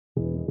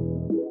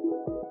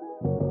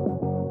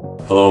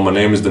Hello, my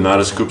name is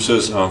Donatas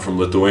Kupsas. I'm from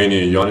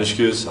Lithuania,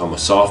 Joniškis. I'm a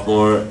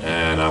sophomore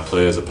and I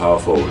play as a power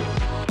forward.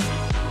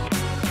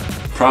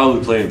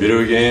 Probably playing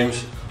video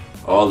games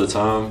all the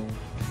time.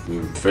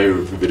 My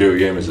favorite video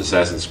game is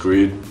Assassin's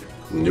Creed.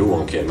 The new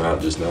one came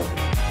out just now.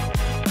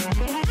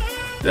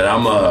 That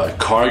I'm a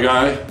car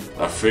guy.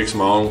 I fix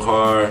my own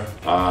car.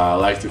 I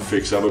like to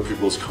fix other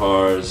people's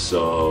cars.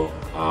 So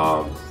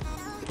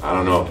I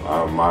don't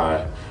know.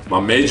 My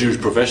major is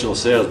professional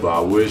sales, but I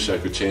wish I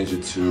could change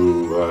it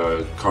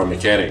to car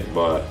mechanic.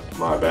 But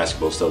my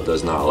basketball stuff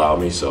does not allow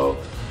me. So,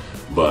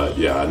 but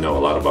yeah, I know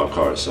a lot about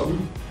cars. So,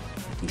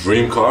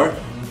 dream car.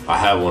 I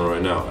have one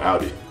right now.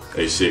 Audi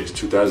A6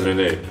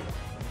 2008.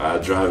 I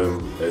drive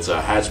him. It's a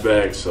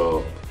hatchback.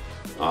 So.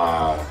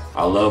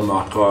 I love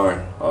my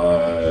car.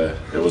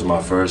 It was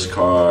my first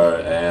car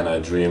and I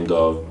dreamed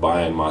of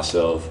buying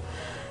myself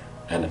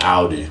an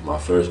Audi, my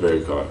first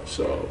very car.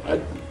 So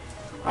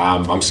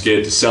I'm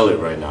scared to sell it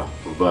right now,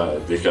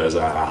 but because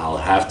I'll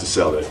have to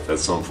sell it at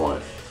some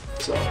point.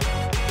 So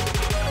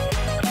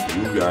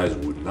you guys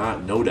would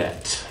not know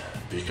that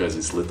because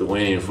it's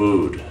Lithuanian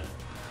food.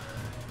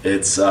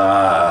 It's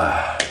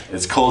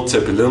called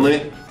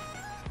tepilinai.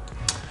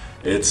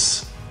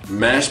 It's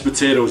mashed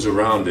potatoes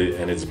around it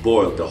and it's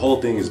boiled. The whole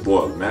thing is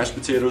boiled. Mashed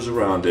potatoes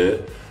around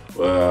it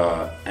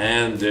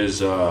and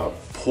there's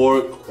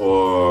pork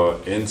or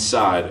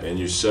inside and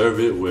you serve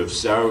it with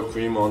sour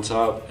cream on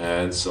top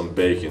and some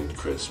bacon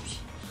crisps.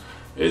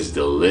 It's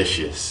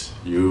delicious.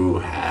 You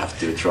have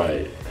to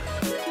try it.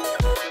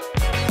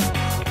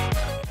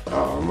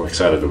 I'm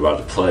excited about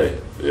the play.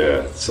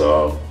 Yeah,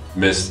 so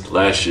missed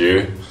last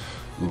year,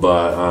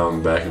 but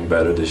I'm back and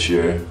better this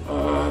year.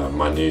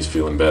 My knee's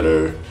feeling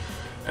better.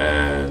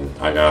 And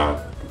I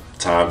got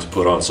time to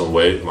put on some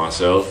weight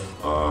myself,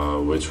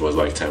 which was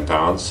like 10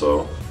 pounds,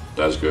 so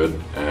that's good.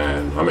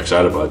 And I'm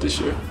excited about this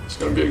year. It's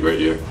gonna be a great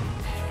year.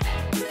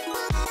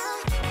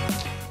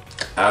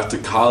 After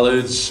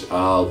college,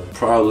 I'll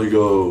probably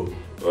go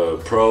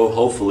pro.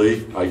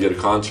 Hopefully, I get a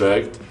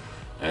contract.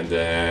 And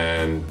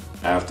then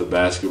after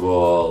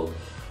basketball,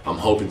 I'm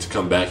hoping to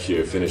come back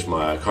here, finish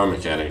my car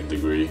mechanic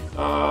degree,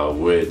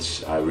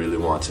 which I really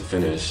want to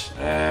finish.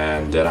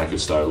 And then I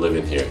could start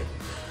living here.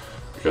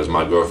 Because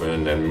my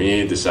girlfriend and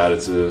me decided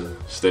to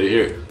stay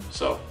here,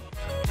 so.